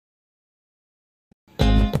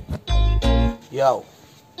Yo,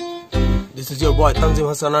 this is your boy Tanzim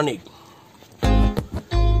Hassanani.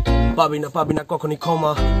 Pabina kokhoni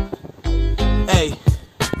khoma. Hey,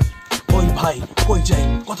 ওই ভাই কই যাই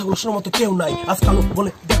কথাগুলো শোনার মতো কেউ নাই আজকাল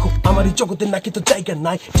বলে দেখো আমার এই জগতে নাকি তো জায়গা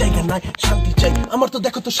নাই শান্তি চাই আমার তো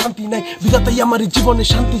দেখো তো শান্তি নাই বিধাতাই আমার জীবনে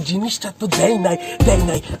শান্তি জিনিসটা তো দেয় নাই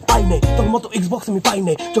পাই নাই তোর মতো এক্সবক্স আমি পাই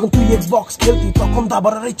নাই যখন তুই এক্সবক্স খেলতি তখন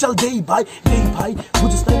দাবার আরে চাল দেই ভাই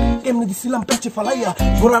বুঝিস না এমনি দিছিলাম পেছে ফালাইয়া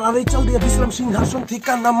ঘোড়ার আরে চাল দিয়ে দিছিলাম সিংহাসন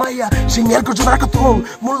থেকে নামাইয়া সিংহের গর্জন রাখতম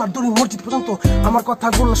মোল্লার দড়ি মসজিদ পর্যন্ত আমার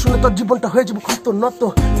কথাগুলো শুনে তোর জীবনটা হয়ে যাবে ক্ষত নত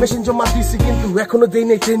মেশিন জমা দিছি কিন্তু এখনো দেই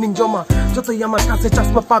নাই ট্রেনিং জমা যতই আমার কাছে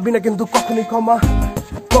চাষমা পাবি না কিন্তু কখনই ক্ষমা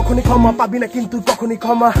পাবি না কিন্তু কখনই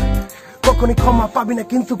ক্ষমা পাবি না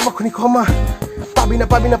কিন্তু কখনই ক্ষমা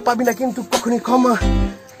পাবি না কিন্তু কখনই ক্ষমা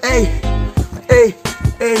এই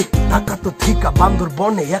টাকা তো ঠিকা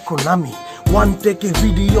বান্দরবনে এখন আমি ওয়ান টেকে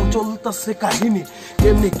ভিডিও চলতেছে কাহিনী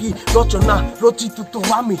এমনি কি রচনা রচিত তো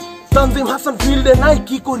আমি তানজিম হাসান ফিল্ডে নাই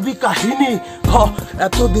কি করবি কাহিনী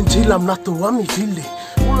এতদিন ছিলাম না তো আমি ফিল্ডে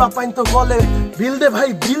উলা পাইন তো বলে বিল দে ভাই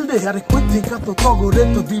বিল দে আরে কই থেকে তো তগরে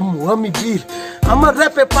তো দিমু আমি বিল আমার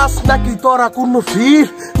র্যাপে পাস নাকি তোরা কোন ফিল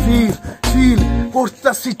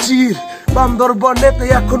করতাছি চির বান্দরবনেতে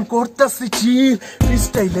এখন করতাছি চির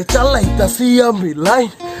ফ্রিস্টাইলে চালাইতাছি আমি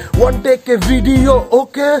লাইন ওয়ান টেকে ভিডিও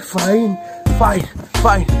ওকে ফাইন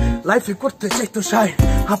লাইফে করতে চাই তো শাইন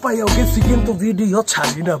হাঁপাইয়াও গেছি কিন্তু ভিডিও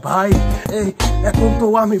ছাড়ি না ভাই এই এখন তো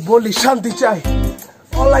আমি বলি শান্তি চাই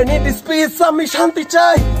All I need is peace, আমি শান্তি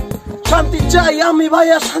চাই আমি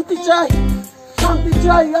ভাইয়া শান্তি চাই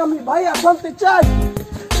আমি ভাইয়া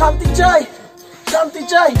শান্তি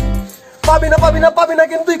চাই পাবি না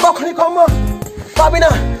কিন্তু কখনই ক্ষমা পাবি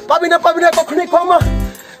না কখনই ক্ষমা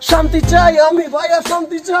শান্তি চাই আমি ভাইয়া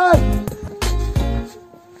শান্তি চাই